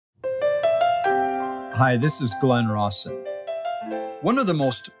Hi, this is Glenn Rawson. One of the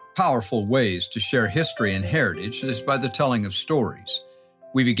most powerful ways to share history and heritage is by the telling of stories.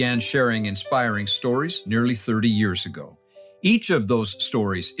 We began sharing inspiring stories nearly 30 years ago. Each of those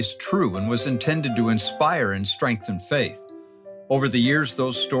stories is true and was intended to inspire and strengthen faith. Over the years,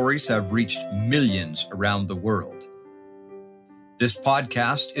 those stories have reached millions around the world. This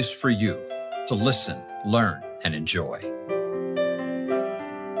podcast is for you to listen, learn, and enjoy.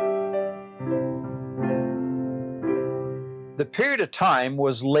 The period of time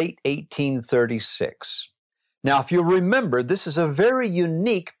was late 1836. Now, if you remember, this is a very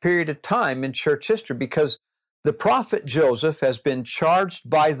unique period of time in church history because the prophet Joseph has been charged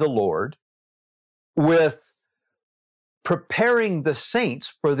by the Lord with preparing the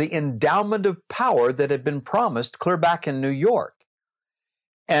saints for the endowment of power that had been promised clear back in New York.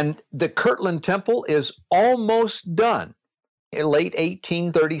 And the Kirtland Temple is almost done in late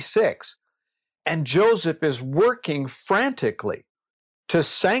 1836. And Joseph is working frantically to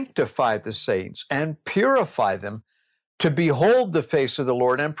sanctify the saints and purify them to behold the face of the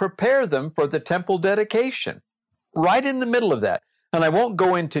Lord and prepare them for the temple dedication. Right in the middle of that. And I won't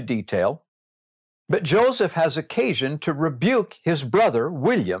go into detail, but Joseph has occasion to rebuke his brother,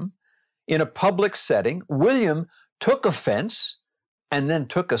 William, in a public setting. William took offense and then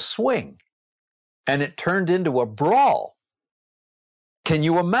took a swing, and it turned into a brawl. Can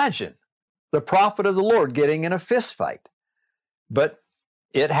you imagine the prophet of the Lord getting in a fist fight? But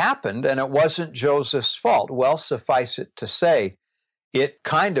it happened, and it wasn't Joseph's fault. Well, suffice it to say, it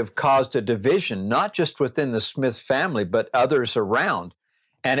kind of caused a division, not just within the Smith family, but others around.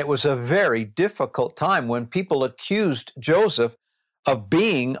 And it was a very difficult time when people accused Joseph of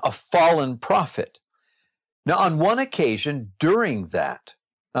being a fallen prophet. Now, on one occasion during that,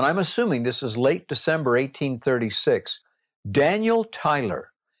 and I'm assuming this is late December 1836, Daniel Tyler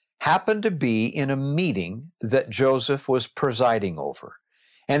happened to be in a meeting that Joseph was presiding over.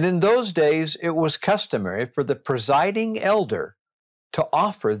 And in those days, it was customary for the presiding elder to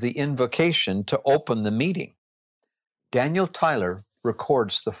offer the invocation to open the meeting. Daniel Tyler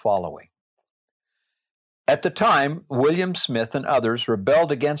records the following. At the time, William Smith and others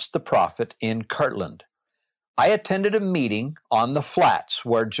rebelled against the prophet in Kirtland. I attended a meeting on the flats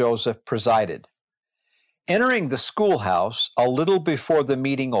where Joseph presided. Entering the schoolhouse a little before the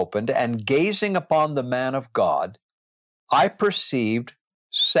meeting opened and gazing upon the man of God, I perceived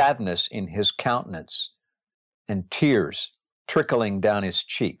sadness in his countenance and tears trickling down his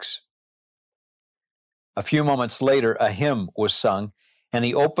cheeks. A few moments later, a hymn was sung, and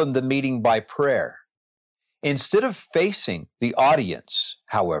he opened the meeting by prayer. Instead of facing the audience,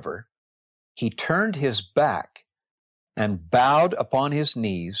 however, he turned his back and bowed upon his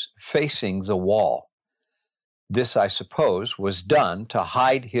knees, facing the wall. This, I suppose, was done to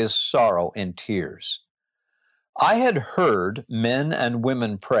hide his sorrow and tears. I had heard men and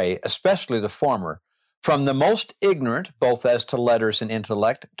women pray, especially the former, from the most ignorant, both as to letters and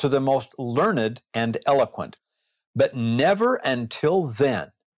intellect, to the most learned and eloquent. But never until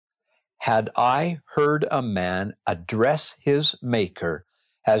then had I heard a man address his Maker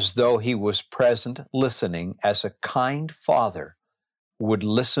as though he was present listening as a kind father would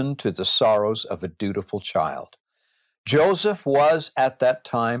listen to the sorrows of a dutiful child. Joseph was at that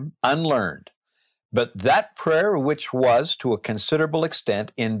time unlearned, but that prayer, which was to a considerable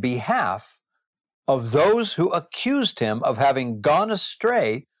extent in behalf of those who accused him of having gone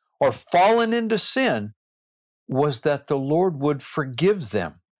astray or fallen into sin, was that the Lord would forgive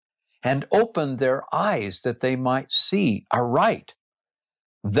them and open their eyes that they might see aright.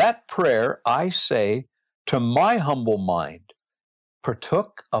 That prayer, I say, to my humble mind,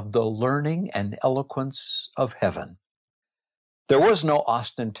 partook of the learning and eloquence of heaven. There was no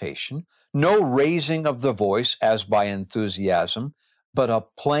ostentation, no raising of the voice as by enthusiasm, but a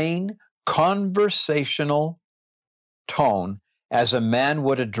plain conversational tone as a man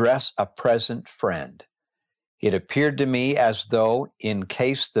would address a present friend. It appeared to me as though, in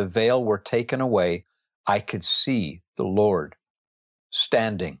case the veil were taken away, I could see the Lord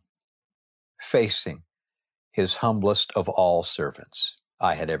standing, facing his humblest of all servants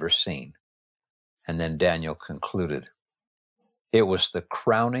I had ever seen. And then Daniel concluded, it was the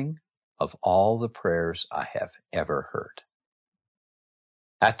crowning of all the prayers I have ever heard.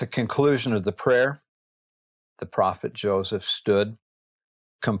 At the conclusion of the prayer, the prophet Joseph stood,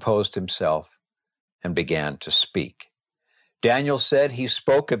 composed himself, and began to speak. Daniel said he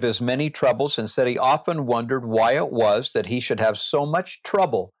spoke of his many troubles and said he often wondered why it was that he should have so much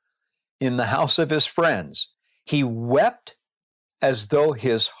trouble in the house of his friends. He wept as though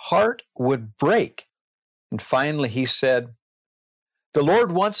his heart would break. And finally he said, The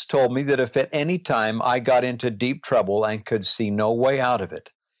Lord once told me that if at any time I got into deep trouble and could see no way out of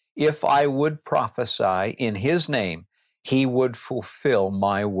it, if I would prophesy in His name, He would fulfill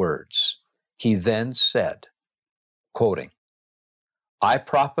my words. He then said, quoting, I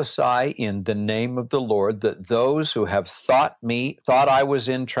prophesy in the name of the Lord that those who have thought I was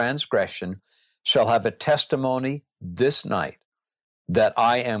in transgression shall have a testimony this night that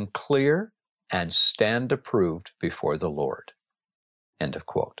I am clear and stand approved before the Lord. End of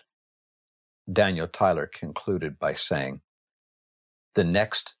quote. Daniel Tyler concluded by saying, the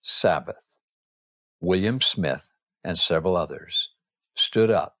next Sabbath, William Smith and several others stood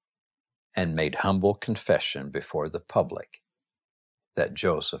up and made humble confession before the public that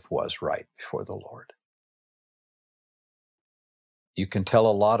Joseph was right before the Lord. You can tell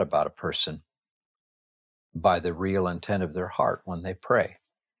a lot about a person by the real intent of their heart when they pray,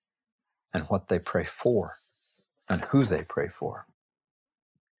 and what they pray for, and who they pray for.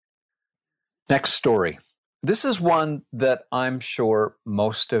 Next story. This is one that I'm sure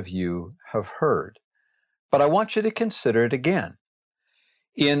most of you have heard, but I want you to consider it again.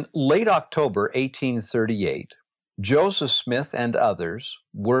 In late October 1838, Joseph Smith and others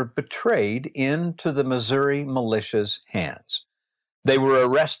were betrayed into the Missouri militia's hands. They were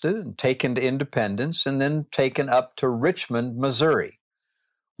arrested and taken to Independence and then taken up to Richmond, Missouri,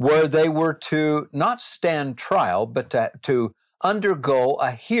 where they were to not stand trial, but to undergo a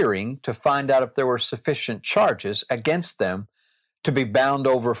hearing to find out if there were sufficient charges against them to be bound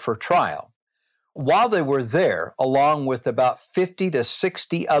over for trial. While they were there, along with about 50 to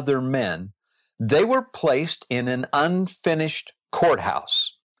 60 other men, they were placed in an unfinished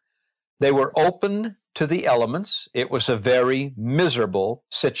courthouse. They were open to the elements. It was a very miserable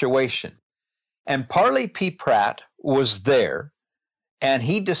situation. And Parley P. Pratt was there, and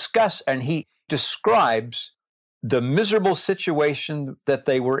he describes the miserable situation that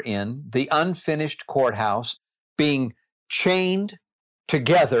they were in, the unfinished courthouse, being chained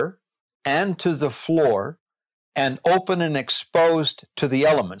together and to the floor and open and exposed to the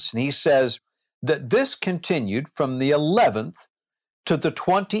elements. And he says that this continued from the 11th to the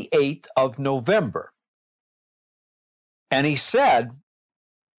 28th of November. And he said,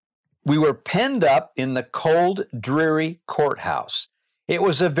 we were penned up in the cold, dreary courthouse. It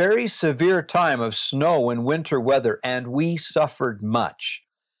was a very severe time of snow and winter weather, and we suffered much.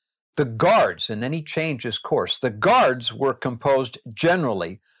 The guards, and then he changed his course, the guards were composed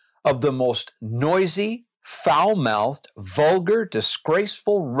generally of the most noisy, foul-mouthed, vulgar,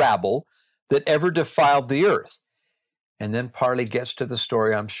 disgraceful rabble that ever defiled the earth. And then Parley gets to the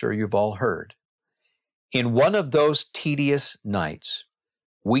story I'm sure you've all heard. In one of those tedious nights,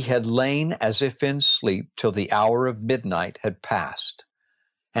 we had lain as if in sleep till the hour of midnight had passed,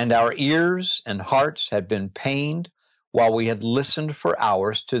 and our ears and hearts had been pained while we had listened for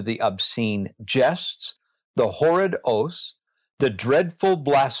hours to the obscene jests, the horrid oaths, the dreadful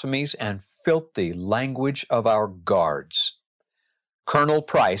blasphemies, and filthy language of our guards. Colonel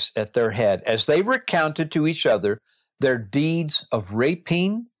Price at their head, as they recounted to each other their deeds of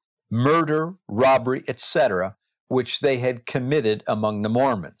rapine, murder, robbery, etc., which they had committed among the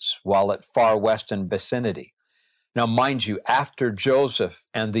Mormons while at Far West and vicinity. Now, mind you, after Joseph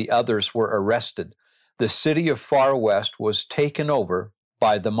and the others were arrested, the city of Far West was taken over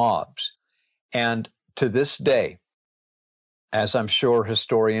by the mobs. And to this day, as I'm sure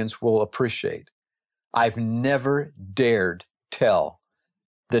historians will appreciate, I've never dared tell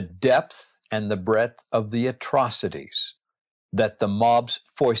the depth and the breadth of the atrocities that the mobs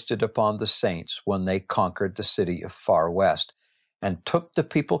foisted upon the saints when they conquered the city of Far West and took the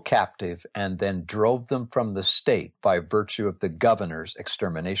people captive and then drove them from the state by virtue of the governor's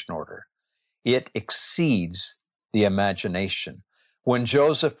extermination order. It exceeds the imagination. When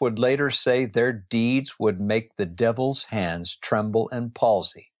Joseph would later say their deeds would make the devil's hands tremble and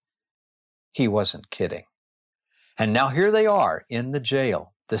palsy, he wasn't kidding. And now here they are in the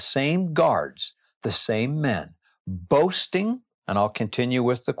jail, the same guards, the same men, boasting, and I'll continue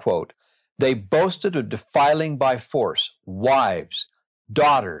with the quote, they boasted of defiling by force wives,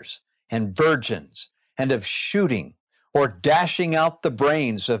 daughters, and virgins, and of shooting or dashing out the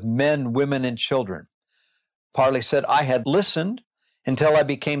brains of men, women, and children. Parley said, I had listened until I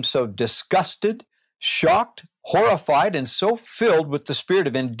became so disgusted, shocked, horrified, and so filled with the spirit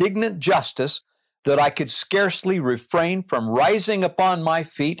of indignant justice that I could scarcely refrain from rising upon my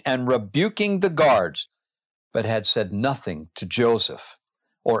feet and rebuking the guards, but had said nothing to Joseph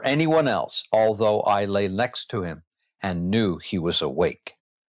or anyone else, although I lay next to him and knew he was awake.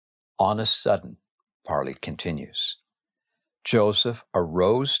 On a sudden, Parley continues, Joseph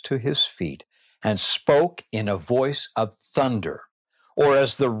arose to his feet and spoke in a voice of thunder, or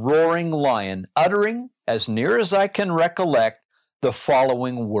as the roaring lion, uttering, as near as I can recollect, the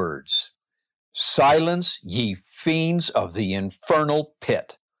following words: "Silence, ye fiends of the infernal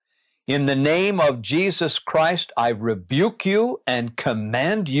pit. In the name of Jesus Christ, I rebuke you and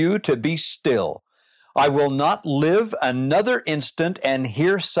command you to be still. I will not live another instant and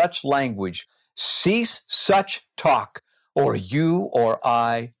hear such language. Cease such talk, or you or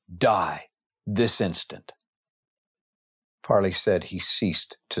I die this instant." Parley said he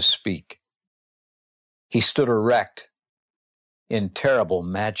ceased to speak. He stood erect in terrible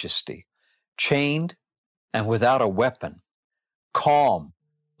majesty, chained and without a weapon, calm,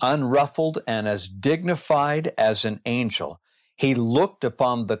 unruffled, and as dignified as an angel. He looked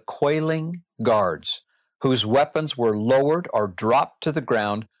upon the quailing guards, whose weapons were lowered or dropped to the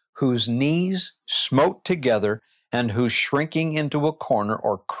ground, whose knees smote together, and who, shrinking into a corner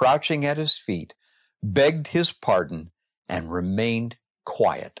or crouching at his feet, begged his pardon and remained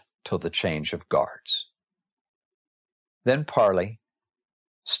quiet till the change of guards. Then Parley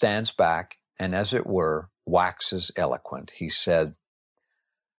stands back and, as it were, waxes eloquent. He said,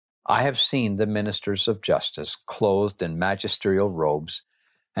 "I have seen the ministers of justice clothed in magisterial robes,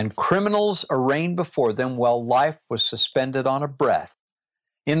 and criminals arraigned before them while life was suspended on a breath.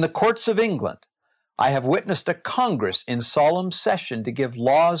 In the courts of England, I have witnessed a Congress in solemn session to give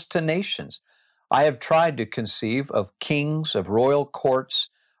laws to nations. I have tried to conceive of kings, of royal courts,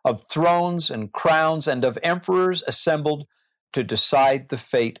 of thrones and crowns, and of emperors assembled to decide the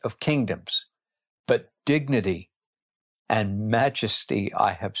fate of kingdoms. But dignity and majesty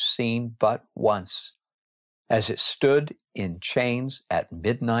I have seen but once, as it stood in chains at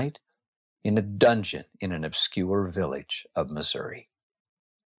midnight in a dungeon in an obscure village of Missouri."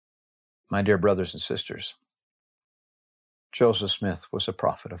 My dear brothers and sisters, Joseph Smith was a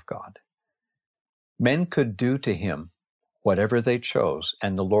prophet of God. Men could do to him whatever they chose,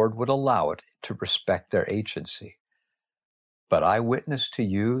 and the Lord would allow it to respect their agency. But I witness to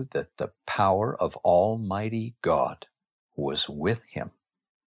you that the power of Almighty God was with him.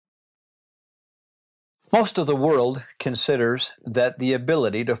 Most of the world considers that the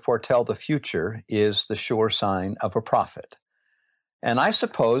ability to foretell the future is the sure sign of a prophet. And I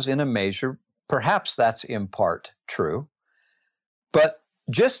suppose in a measure, perhaps that's in part true. But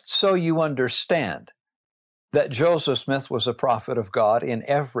just so you understand that Joseph Smith was a prophet of God in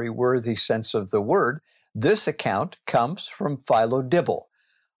every worthy sense of the word, this account comes from Philo Dibble.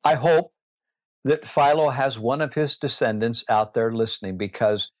 I hope that Philo has one of his descendants out there listening,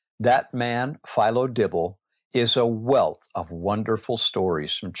 because that man, Philo Dibble, is a wealth of wonderful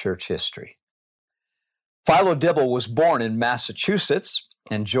stories from church history. Philo Dibble was born in Massachusetts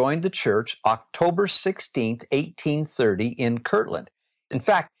and joined the church October 16th, 1830 in Kirtland. In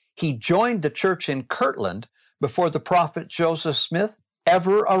fact, he joined the church in Kirtland before the prophet Joseph Smith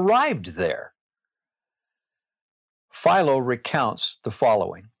ever arrived there. Philo recounts the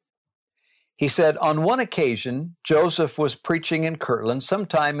following. He said, on one occasion, Joseph was preaching in Kirtland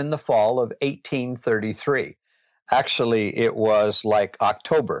sometime in the fall of 1833. Actually, it was like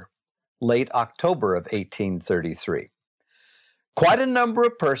late October of 1833. Quite a number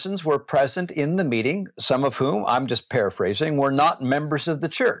of persons were present in the meeting, some of whom, I'm just paraphrasing, were not members of the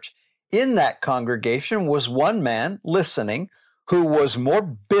church. In that congregation was one man listening who was more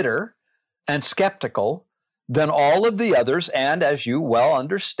bitter and skeptical than all of the others, and as you well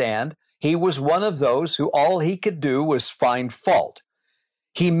understand, he was one of those who all he could do was find fault.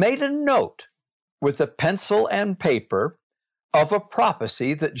 He made a note with a pencil and paper of a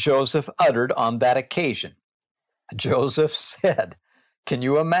prophecy that Joseph uttered on that occasion. Joseph said, can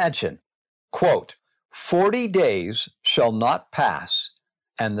you imagine? Quote, 40 days shall not pass,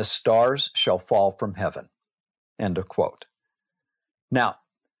 and the stars shall fall from heaven. End of quote. Now,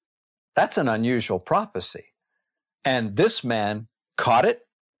 that's an unusual prophecy. And this man caught it,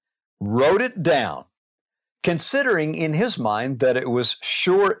 wrote it down, considering in his mind that it was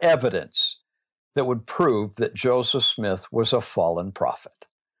sure evidence that would prove that Joseph Smith was a fallen prophet.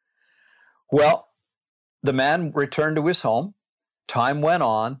 Well, the man returned to his home. Time went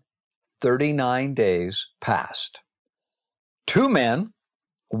on. 39 days passed. Two men,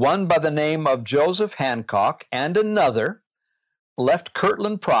 one by the name of Joseph Hancock and another, left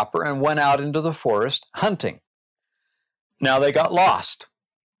Kirtland proper and went out into the forest hunting. Now they got lost,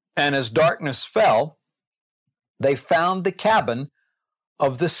 and as darkness fell, they found the cabin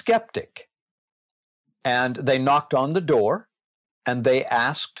of the skeptic, and they knocked on the door, and they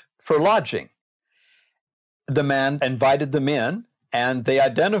asked for lodging. The man invited them in, and they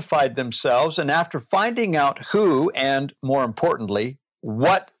identified themselves, and after finding out who, and more importantly,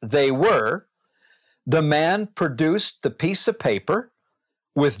 what they were, the man produced the piece of paper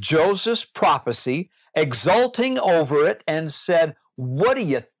with Joseph's prophecy, exulting over it, and said, "What do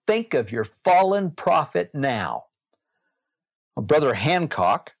you think of your fallen prophet now?" Well, Brother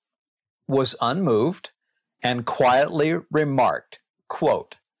Hancock was unmoved and quietly remarked,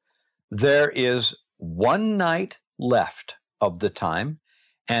 quote, "There is one night left of the time,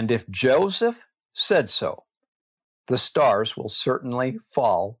 and if Joseph said so, the stars will certainly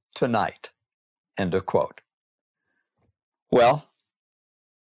fall tonight." End of quote. Well,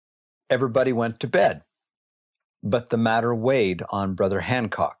 everybody went to bed, but the matter weighed on Brother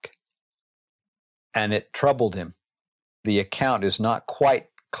Hancock, and it troubled him. The account is not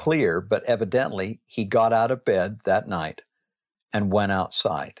quite clear, but evidently he got out of bed that night and went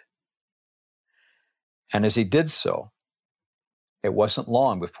outside. And as he did so, it wasn't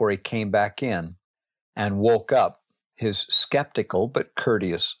long before he came back in and woke up his skeptical but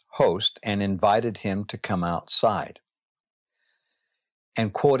courteous host and invited him to come outside.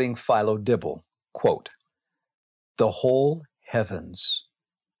 And quoting Philo Dibble, quote, "The whole heavens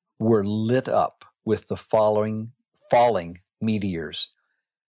were lit up with the falling meteors,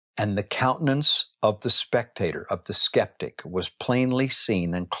 and the countenance of the spectator, of the skeptic, was plainly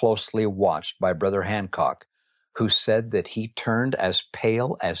seen and closely watched by Brother Hancock, who said that he turned as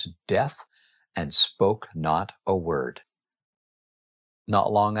pale as death and spoke not a word."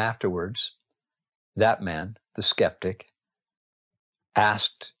 Not long afterwards, that man, the skeptic,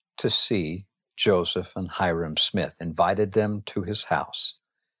 asked to see Joseph and Hyrum Smith, invited them to his house.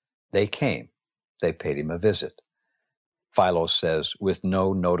 They came. They paid him a visit. Philo says, with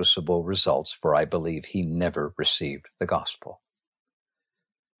no noticeable results, for I believe he never received the gospel.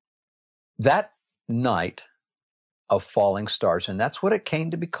 That night of falling stars, and that's what it came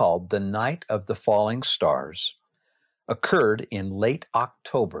to be called, the Night of the Falling Stars, occurred in late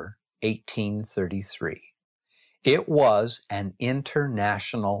October 1833. It was an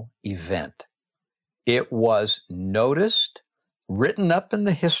international event. It was noticed, written up in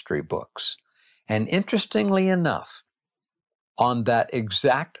the history books, and interestingly enough, on that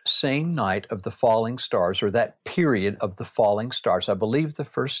exact same night of the falling stars, or that period of the falling stars, I believe the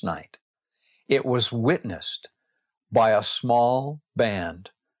first night, it was witnessed by a small band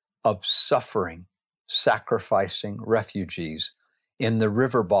of suffering, sacrificing refugees in the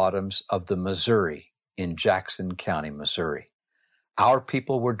river bottoms of the Missouri, in Jackson County, Missouri. Our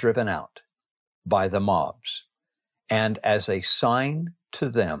people were driven out by the mobs, and as a sign to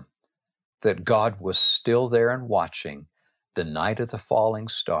them that God was still there and watching, the Night of the Falling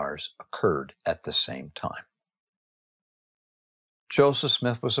Stars occurred at the same time. Joseph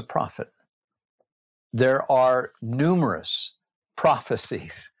Smith was a prophet. There are numerous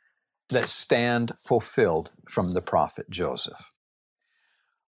prophecies that stand fulfilled from the prophet Joseph.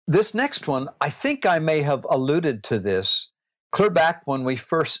 This next one, I think I may have alluded to this clear back when we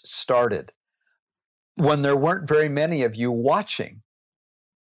first started, when there weren't very many of you watching.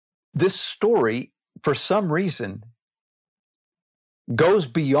 This story, for some reason, goes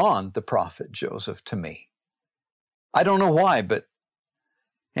beyond the prophet Joseph to me. I don't know why, but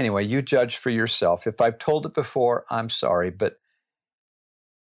anyway, you judge for yourself. If I've told it before, I'm sorry, but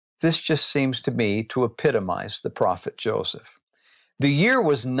this just seems to me to epitomize the prophet Joseph. The year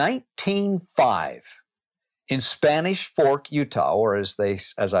was 1905 in Spanish Fork, Utah, or as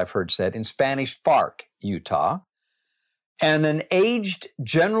I've heard said, in Spanish Fork, Utah, and an aged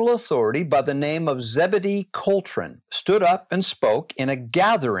general authority by the name of Zebedee Coltrane stood up and spoke in a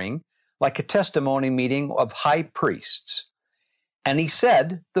gathering like a testimony meeting of high priests. And he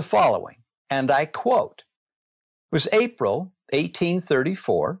said the following, and I quote, "It was April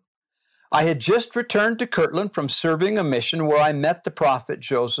 1834. I had just returned to Kirtland from serving a mission where I met the prophet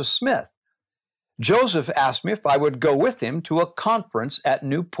Joseph Smith. Joseph asked me if I would go with him to a conference at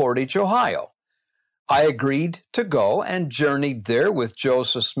New Portage, Ohio. I agreed to go and journeyed there with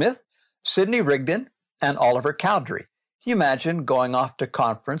Joseph Smith, Sidney Rigdon, and Oliver Cowdery. Can you imagine going off to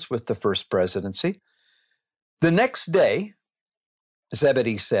conference with the First Presidency? The next day,"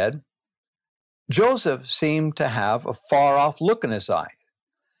 Zebedee said, "Joseph seemed to have a far-off look in his eye,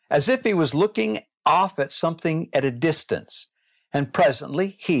 as if he was looking off at something at a distance. And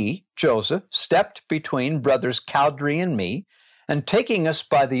presently he, Joseph, stepped between brothers Cowdery and me, and taking us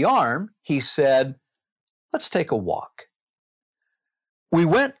by the arm, he said, 'Let's take a walk.' We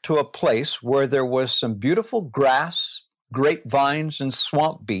went to a place where there was some beautiful grass, grapevines, and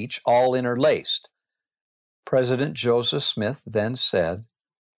swamp beach all interlaced. President Joseph Smith then said,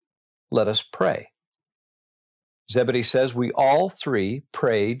 'Let us pray.' Zebedee says we all three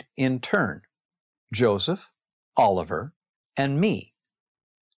prayed in turn, Joseph, Oliver, and me.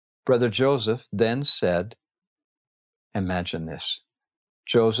 Brother Joseph then said," imagine this,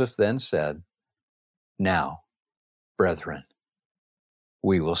 Joseph then said, "Now, brethren,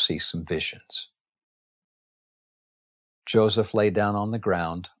 we will see some visions." Joseph lay down on the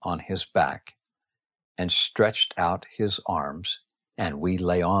ground on his back and stretched out his arms, and we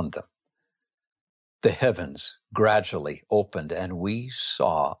lay on them. The heavens gradually opened, and we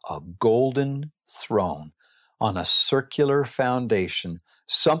saw a golden throne on a circular foundation,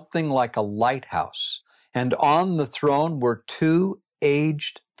 something like a lighthouse. And on the throne were two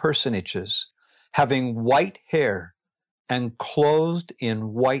aged personages, having white hair and clothed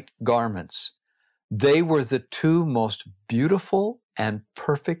in white garments. They were the two most beautiful and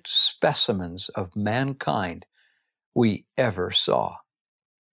perfect specimens of mankind we ever saw.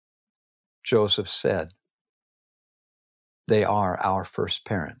 Joseph said, "They are our first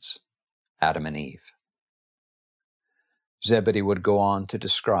parents, Adam and Eve." Zebedee would go on to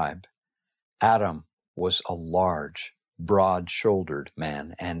describe, Adam was a large, broad-shouldered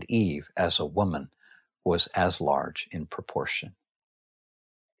man, and Eve, as a woman, was as large in proportion.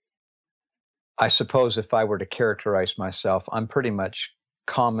 I suppose if I were to characterize myself, I'm pretty much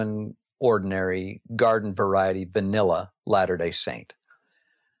common, ordinary, garden variety, vanilla Latter-day Saint.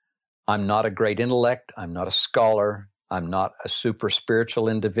 I'm not a great intellect. I'm not a scholar. I'm not a super spiritual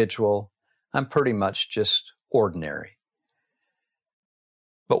individual. I'm pretty much just ordinary.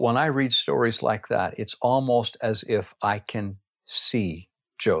 But when I read stories like that, it's almost as if I can see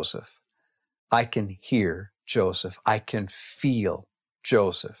Joseph. I can hear Joseph. I can feel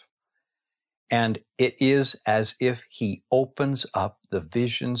Joseph. And it is as if he opens up the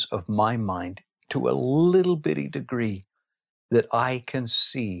visions of my mind to a little bitty degree that I can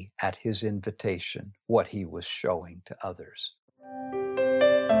see at his invitation what he was showing to others.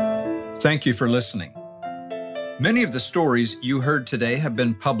 Thank you for listening. Many of the stories you heard today have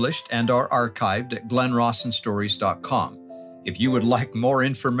been published and are archived at glenrossenstories.com. If you would like more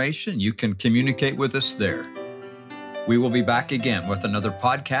information, you can communicate with us there. We will be back again with another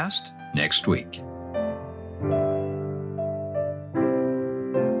podcast next week.